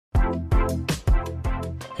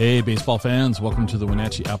Hey, baseball fans, welcome to the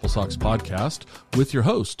Wenatchee AppleSox podcast with your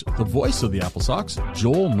host, the voice of the AppleSox,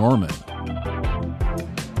 Joel Norman.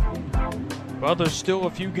 Well, there's still a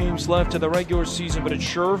few games left in the regular season, but it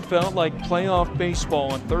sure felt like playoff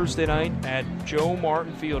baseball on Thursday night at Joe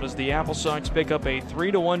Martin Field as the AppleSox pick up a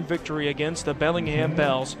 3-1 victory against the Bellingham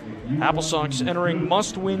Bells. AppleSox entering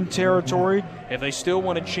must-win territory if they still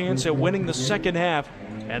want a chance at winning the second half,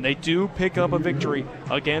 and they do pick up a victory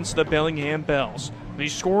against the Bellingham Bells. The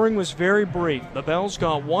scoring was very brief. The Bells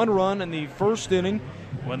got one run in the first inning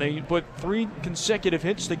when they put three consecutive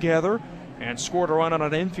hits together and scored a run on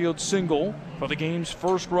an infield single for the game's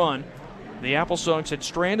first run. The AppleSox had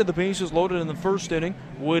stranded the bases loaded in the first inning,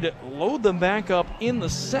 would load them back up in the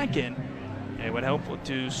second, and it would help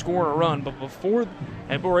to score a run. But before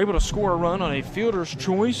they were able to score a run on a fielder's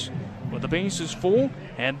choice with the bases full,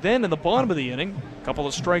 and then in the bottom of the inning, a couple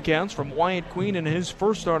of strikeouts from Wyatt Queen in his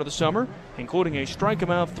first start of the summer, including a strike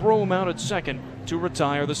him out, throw him out at second to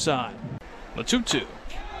retire the side. The 2-2.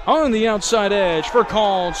 On the outside edge for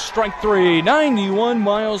called strike three, 91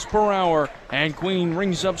 miles per hour, and Queen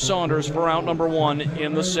rings up Saunders for out number one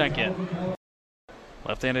in the second.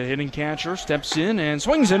 Left-handed hitting catcher steps in and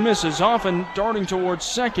swings and misses, often darting towards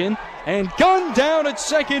second, and gunned down at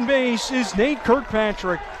second base is Nate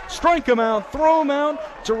Kirkpatrick. Strike him out, throw him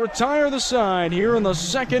out to retire the side here in the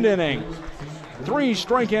second inning. 3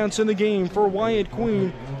 strikeouts in the game for Wyatt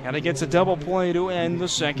Queen, and it gets a double play to end the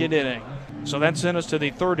second inning. So that sent us to the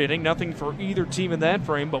third inning. Nothing for either team in that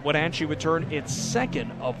frame, but Wenatchee would turn its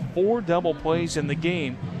second of 4 double plays in the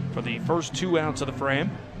game for the first 2 outs of the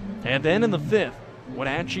frame. And then in the fifth,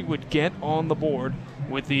 Wenatchee would get on the board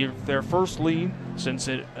with their first lead since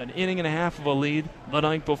an inning and a half of a lead the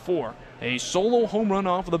night before. A solo home run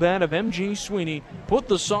off of the bat of M.J. Sweeney put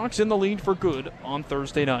the Sox in the lead for good on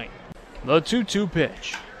Thursday night. The 2-2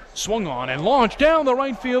 pitch. Swung on and launched down the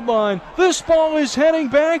right field line. This ball is heading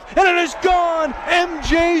back, and it is gone!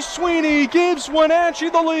 M.J. Sweeney gives Wenatchee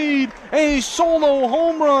the lead. A solo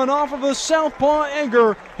home run off of the southpaw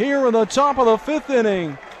Egger here in the top of the 5th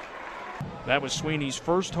inning. That was Sweeney's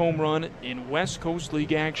first home run in West Coast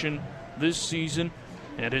League action this season,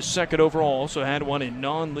 and his second overall. Also had one in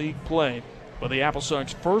non-league play. But the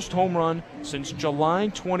AppleSox first home run since July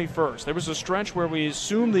 21st. There was a stretch where we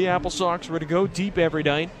assumed the AppleSox were to go deep every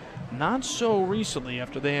night. Not so recently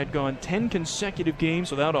after they had gone 10 consecutive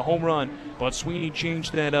games without a home run, but Sweeney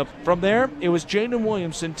changed that up. From there, it was Jadon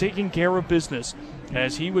Williamson taking care of business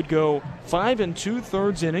as he would go 5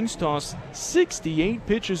 2/3 innings, toss 68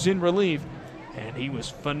 pitches in relief, and he was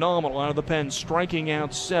phenomenal out of the pen, striking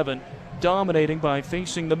out 7, dominating by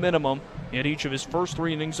facing the minimum in each of his first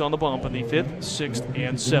 3 innings on the bump in the 5th, 6th,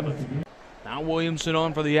 and 7th. Now Williamson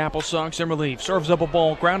on for the AppleSox in relief. Serves up a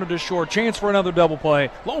ball, grounded to short. Chance for another double play.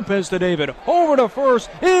 Lopez to David. Over to first.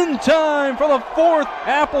 In time for the 4th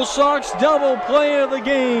AppleSox double play of the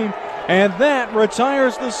game. And that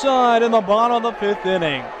retires the side in the bottom of the 5th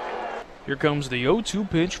inning. Here comes the 0-2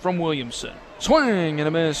 pitch from Williamson. Swing and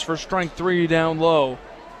a miss for strike 3 down low.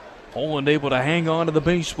 Holland able to hang on to the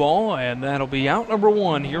baseball, and that'll be out number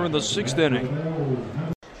 1 here in the 6th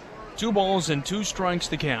inning. 2 balls and 2 strikes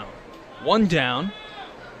to count. 1 down.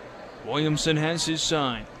 Williamson has his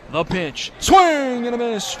sign. The pitch. Swing and a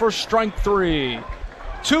miss for strike 3.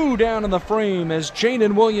 2 down in the frame as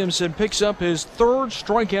Jadon Williamson picks up his 3rd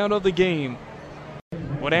strikeout of the game.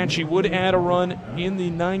 Wenatchee would add a run in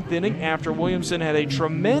the 9th inning after Williamson had a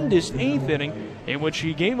tremendous 8th inning in which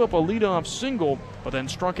he gave up a leadoff single but then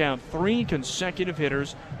struck out 3 consecutive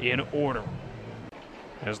hitters in order.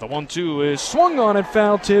 As the 1-2 is swung on and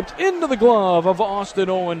foul-tipped into the glove of Austin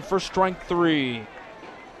Owen for strike 3.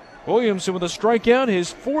 Williamson with a strikeout,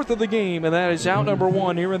 his 4th of the game, and that is out number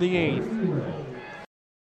 1 here in the 8th.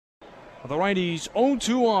 The righties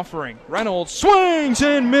 0-2 offering. Reynolds swings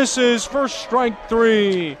and misses for strike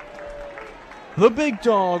 3. The big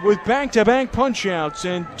dog with back-to-back punch-outs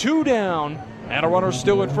and 2 down, and a runner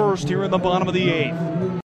still at first here in the bottom of the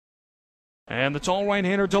 8th. And the tall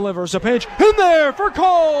right-hander delivers a pitch in there for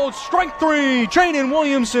called strike 3. Jadon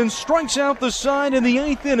Williamson strikes out the side in the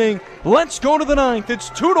 8th inning. Let's go to the 9th. It's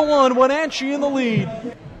 2-1, Wenatchee in the lead.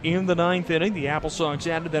 In the 9th inning, the AppleSox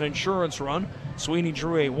added that insurance run. Sweeney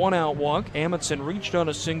drew a 1-out walk. Amundsen reached on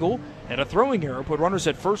a single, and a throwing error put runners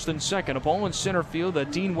at first and second. A ball in center field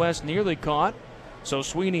that Dean West nearly caught. So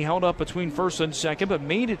Sweeney held up between first and second, but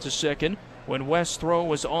made it to second when West's throw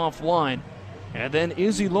was offline. And then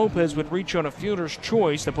Izzy Lopez would reach on a fielder's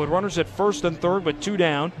choice that put runners at first and third with 2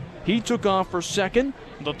 down. He took off for second.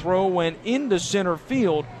 The throw went into center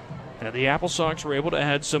field, and the AppleSox were able to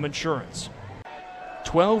add some insurance.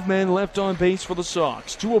 12 men left on base for the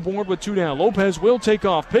Sox. 2 aboard with 2 down. Lopez will take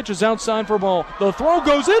off. Pitches outside for a ball. The throw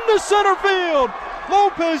goes into center field.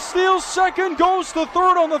 Lopez steals second, goes to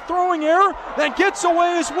third on the throwing error. That gets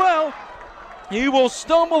away as well. He will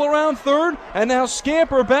stumble around third and now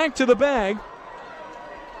scamper back to the bag.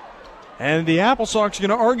 And the AppleSox are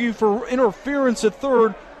going to argue for interference at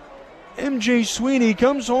third. MJ Sweeney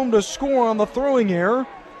comes home to score on the throwing error.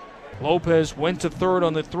 Lopez went to third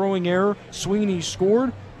on the throwing error. Sweeney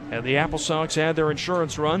scored, and the AppleSox had their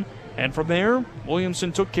insurance run. And from there,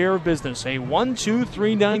 Williamson took care of business. A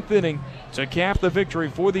 1-2-3 ninth inning to cap the victory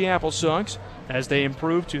for the AppleSox as they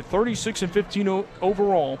improved to 36-15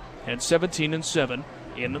 overall and 17-7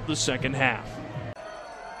 in the second half.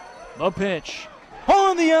 The pitch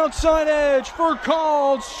on the outside edge for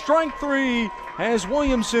called strike 3 as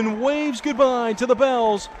Williamson waves goodbye to the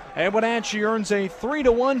Bells, and Wenatchee earns a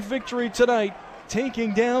 3-1 victory tonight,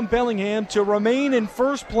 taking down Bellingham to remain in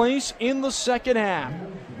first place in the second half.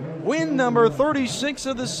 Win number 36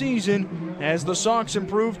 of the season as the Sox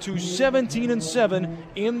improve to 17-7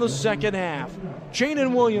 in the second half.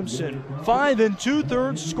 Jadon Williamson, 5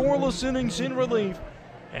 2/3 scoreless innings in relief,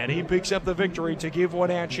 and he picks up the victory to give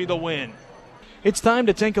Wenatchee the win. It's time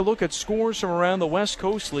to take a look at scores from around the West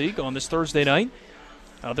Coast League on this Thursday night.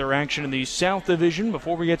 Other action in the South Division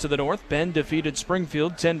before we get to the North. Bend defeated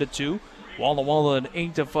Springfield 10-2. Walla Walla an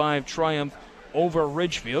 8-5 triumph over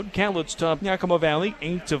Ridgefield. Catlett's topped Yakima Valley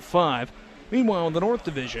 8-5. Meanwhile, in the North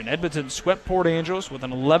Division, Edmonton swept Port Angeles with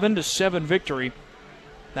an 11-7 victory.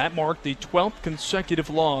 That marked the 12th consecutive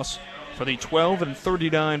loss for the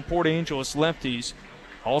 12-39 Port Angeles Lefties.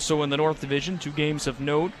 Also in the North Division, 2 games of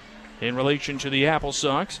note in relation to the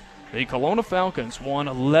AppleSox. The Kelowna Falcons won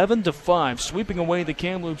 11-5, sweeping away the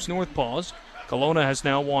Kamloops Northpaws. Kelowna has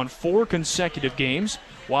now won 4 consecutive games,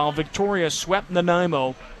 while Victoria swept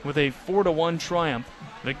Nanaimo with a 4-1 triumph.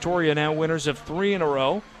 Victoria now winners of 3 in a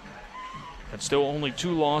row. That's still only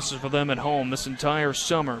 2 losses for them at home this entire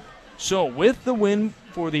summer. So with the win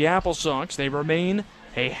for the AppleSox, they remain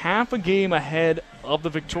a half a game ahead of the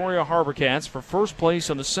Victoria Harbor Cats for first place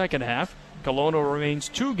in the second half. Kelowna remains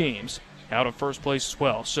 2 games out of first place as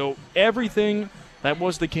well. So everything that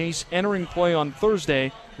was the case entering play on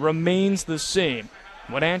Thursday remains the same.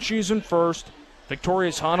 Wenatchee is in first,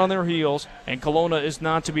 Victoria's hot on their heels, and Kelowna is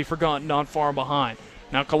not to be forgotten, not far behind.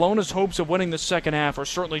 Now, Kelowna's hopes of winning the second half are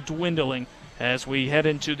certainly dwindling as we head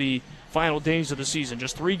into the final days of the season.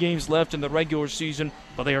 Just 3 games left in the regular season,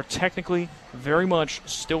 but they are technically very much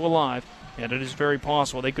still alive, and it is very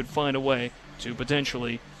possible they could find a way to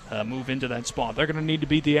potentially move into that spot. They're going to need to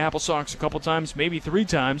beat the AppleSox a couple times, maybe 3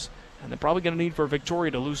 times, and they're probably going to need for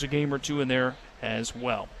Victoria to lose a game or 2 in there as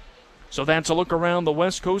well. So that's a look around the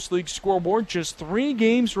West Coast League scoreboard. Just 3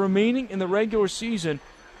 games remaining in the regular season,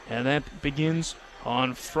 and that begins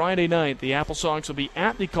on Friday night. The AppleSox will be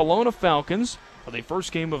at the Kelowna Falcons for the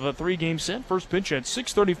first game of a 3-game set. First pitch at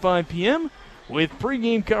 6:35 p.m. with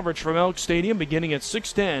pregame coverage from Elk Stadium beginning at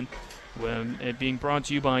 6:10, when it being brought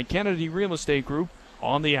to you by Kennedy Real Estate Group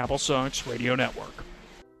on the AppleSox Radio Network.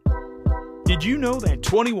 Did you know that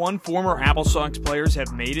 21 former AppleSox players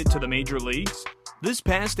have made it to the major leagues? This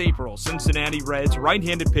past April, Cincinnati Reds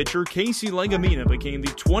right-handed pitcher Casey Legumina became the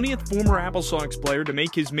 20th former AppleSox player to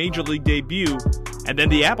make his major league debut, and then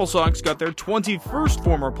the AppleSox got their 21st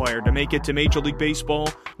former player to make it to Major League Baseball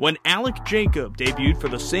when Alec Jacob debuted for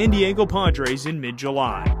the San Diego Padres in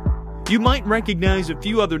mid-July. You might recognize a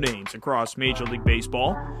few other names across Major League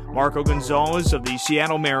Baseball: Marco Gonzalez of the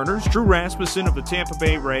Seattle Mariners, Drew Rasmussen of the Tampa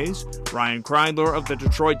Bay Rays, Ryan Kreidler of the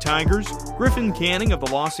Detroit Tigers, Griffin Canning of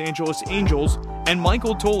the Los Angeles Angels, and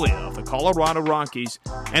Michael Toglia of the Colorado Rockies.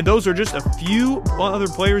 And those are just a few other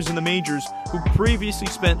players in the majors who previously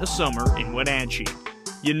spent a summer in Wenatchee.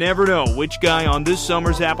 You never know which guy on this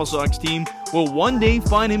summer's AppleSox team will one day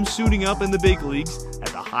find him suiting up in the big leagues at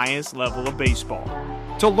the highest level of baseball.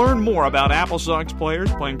 To learn more about AppleSox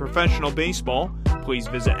players playing professional baseball, please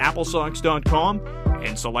visit AppleSox.com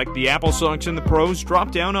and select the AppleSox in the Pros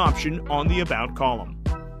drop-down option on the About column.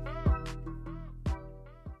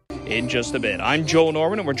 In just a bit, I'm Joel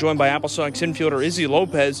Norman, and we're joined by AppleSox infielder Izzy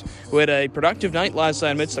Lopez, who had a productive night last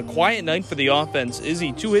night amidst a quiet night for the offense.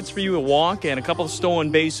 Izzy, 2 hits for you, a walk, and a couple of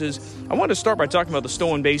stolen bases. I wanted to start by talking about the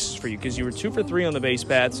stolen bases for you, because you were 2 for 3 on the base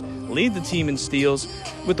paths, lead the team in steals.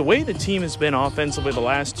 With the way the team has been offensively the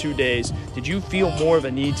last 2 days, did you feel more of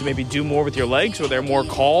a need to maybe do more with your legs? Were there more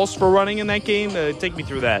calls for running in that game? Take me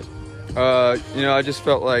through that. I just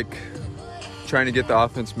felt like trying to get the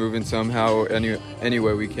offense moving somehow, any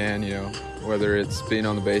way we can, whether it's being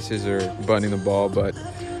on the bases or bunting the ball. But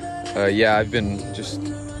I've been just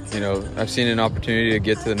I've seen an opportunity to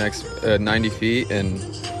get to the next 90 feet, and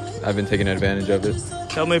I've been taking advantage of it.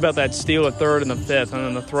 Tell me about that steal at third and the fifth, and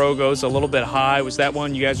then the throw goes a little bit high. Was that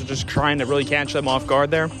one you guys were just trying to really catch them off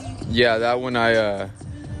guard there? Yeah, that one I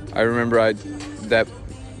remember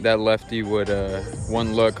that lefty would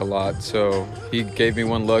one look a lot, so he gave me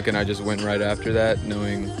one look and I just went right after that,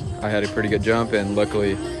 knowing I had a pretty good jump, and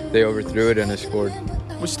luckily they overthrew it and I scored.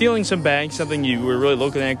 Was stealing some bags something you were really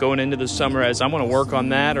looking at going into the summer as I want to work on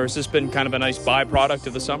that, or has this been kind of a nice byproduct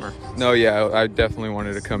of the summer? No, yeah, I definitely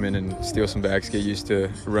wanted to come in and steal some bags, get used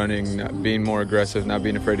to running, being more aggressive, not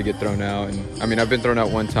being afraid to get thrown out. And I mean, I've been thrown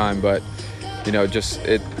out one time, but just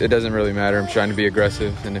it doesn't really matter. I'm trying to be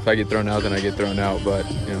aggressive, and if I get thrown out, then I get thrown out. But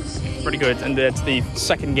pretty good. And that's the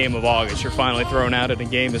second game of August. You're finally thrown out at a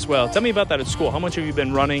game as well. Tell me about that at school. How much have you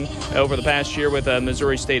been running over the past year with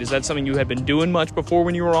Missouri State? Is that something you had been doing much before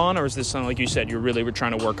when you were on, or is this something, like you said, you really were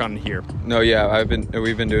trying to work on here? No, yeah,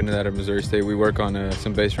 we've been doing that at Missouri State. We work on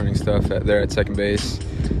some base running stuff there at second base,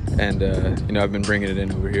 and I've been bringing it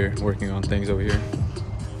in over here, working on things over here.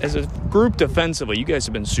 As a group defensively, you guys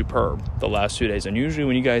have been superb the last 2 days. And usually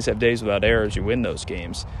when you guys have days without errors, you win those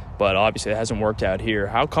games. But obviously it hasn't worked out here.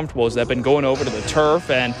 How comfortable has that been going over to the turf?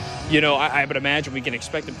 And, I would imagine we can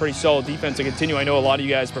expect a pretty solid defense to continue. I know a lot of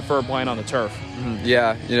you guys prefer playing on the turf. Mm-hmm.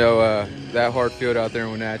 Yeah, that hard field out there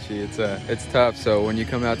in Wenatchee, it's tough. So when you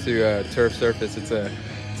come out to turf surface, it's a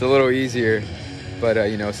little easier. But,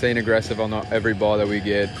 staying aggressive on every ball that we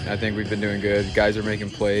get, I think we've been doing good. Guys are making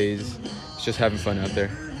plays. It's just having fun out there.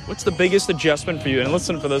 What's the biggest adjustment for you? And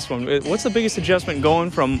listen for this one. What's the biggest adjustment going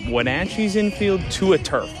from Wenatchee's infield to a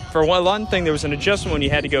turf? For one thing, there was an adjustment when you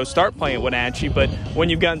had to go start playing at Wenatchee, but when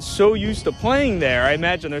you've gotten so used to playing there, I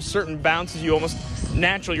imagine there's certain bounces you almost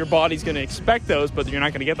naturally your body's going to expect those, but you're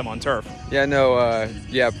not going to get them on turf. Yeah, no,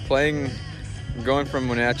 going from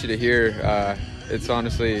Wenatchee to here, it's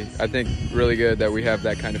honestly, I think, really good that we have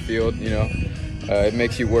that kind of field, It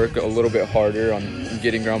makes you work a little bit harder on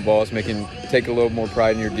getting ground balls, take a little more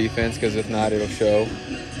pride in your defense, because if not, it'll show.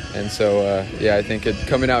 And so, I think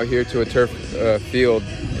coming out here to a turf field,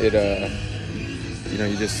 you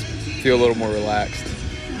just feel a little more relaxed.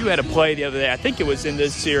 You had a play the other day, I think it was in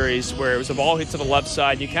this series, where it was a ball hit to the left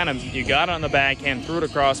side. You got it on the backhand, threw it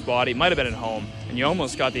across body. It might have been at home, and you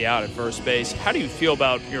almost got the out at first base. How do you feel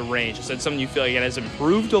about your range? Is that something you feel like it has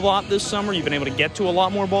improved a lot this summer? You've been able to get to a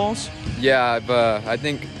lot more balls? Yeah, I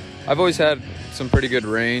think I've always had some pretty good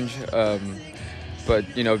range, but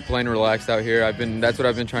playing relaxed out here, that's what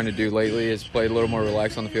I've been trying to do lately, is play a little more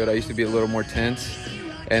relaxed on the field. I used to be a little more tense,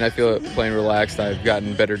 and I feel that playing relaxed, I've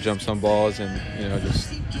gotten better jumps on balls, and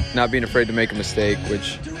just not being afraid to make a mistake,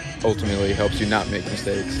 which ultimately helps you not make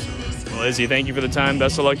mistakes. Well, Izzy, thank you for the time.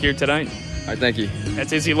 Best of luck here tonight. All right, thank you.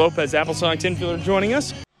 That's Izzy Lopez, AppleSox infielder, joining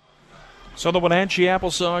us. So the Wenatchee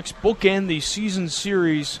AppleSox bookend the season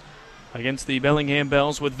series against the Bellingham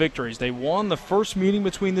Bells with victories. They won the first meeting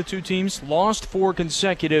between the two teams, lost 4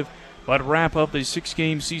 consecutive, but wrap up the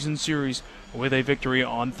 6-game season series with a victory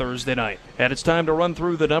on Thursday night. And it's time to run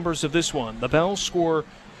through the numbers of this one. The Bells score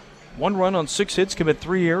 1 run on 6 hits, commit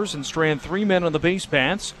 3 errors, and strand 3 men on the base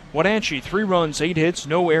paths. Wenatchee, 3 runs, 8 hits,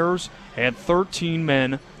 no errors, and 13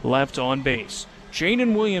 men left on base.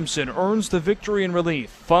 Jadon Williamson earns the victory in relief.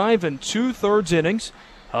 5 2/3 innings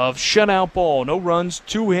of shutout ball. No runs,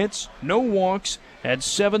 2 hits, no walks, and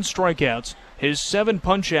 7 strikeouts. His 7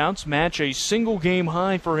 punch-outs match a single-game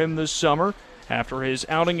high for him this summer after his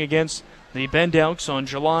outing against the Bend Elks on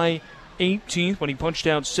July 18th when he punched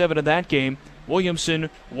out 7 in that game. Williamson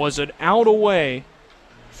was an out away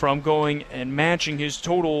from going and matching his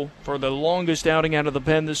total for the longest outing out of the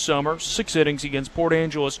pen this summer, 6 innings against Port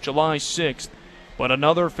Angeles July 6th. But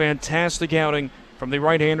another fantastic outing from the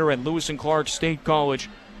right-hander at Lewis and Clark State College.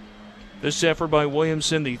 This effort by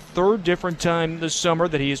Williamson, the 3rd different time this summer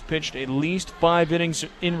that he has pitched at least 5 innings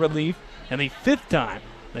in relief, and the 5th time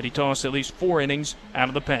that he tossed at least 4 innings out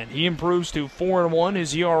of the pen. He improves to 4-1.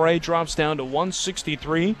 His ERA drops down to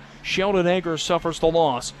 1.63. Sheldon Egger suffers the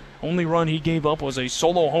loss. Only run he gave up was a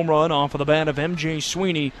solo home run off of the bat of M.J.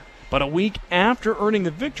 Sweeney. But a week after earning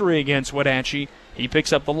the victory against Wenatchee, he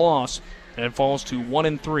picks up the loss and falls to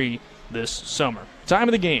 1-3 this summer. Time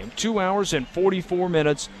of the game, 2 hours and 44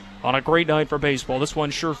 minutes on a great night for baseball. This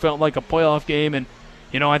one sure felt like a playoff game, and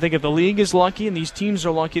I think if the league is lucky and these teams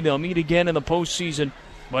are lucky, they'll meet again in the postseason.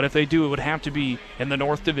 But if they do, it would have to be in the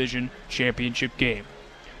North Division Championship game.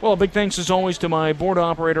 Well, a big thanks as always to my board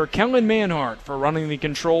operator, Kellen Manhart, for running the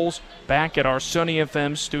controls back at our Sunny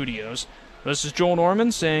FM studios. This is Joel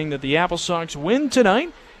Norman saying that the AppleSox win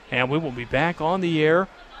tonight, and we will be back on the air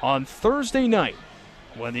on Thursday night,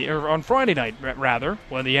 on Friday night,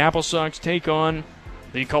 when the AppleSox take on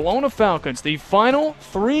the Kelowna Falcons, the final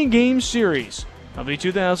 3-game series of the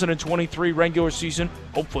 2023 regular season.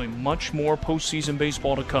 Hopefully much more postseason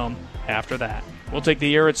baseball to come after that. We'll take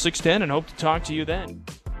the air at 6:10 and hope to talk to you then.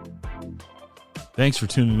 Thanks for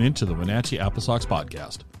tuning in to the Wenatchee AppleSox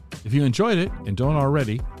podcast. If you enjoyed it and don't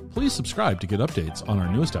already, please subscribe to get updates on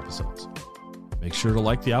our newest episodes. Make sure to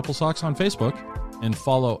like the AppleSox on Facebook and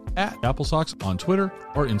follow @AppleSox on Twitter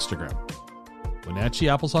or Instagram. Wenatchee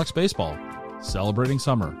AppleSox Baseball, celebrating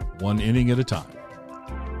summer, one inning at a time.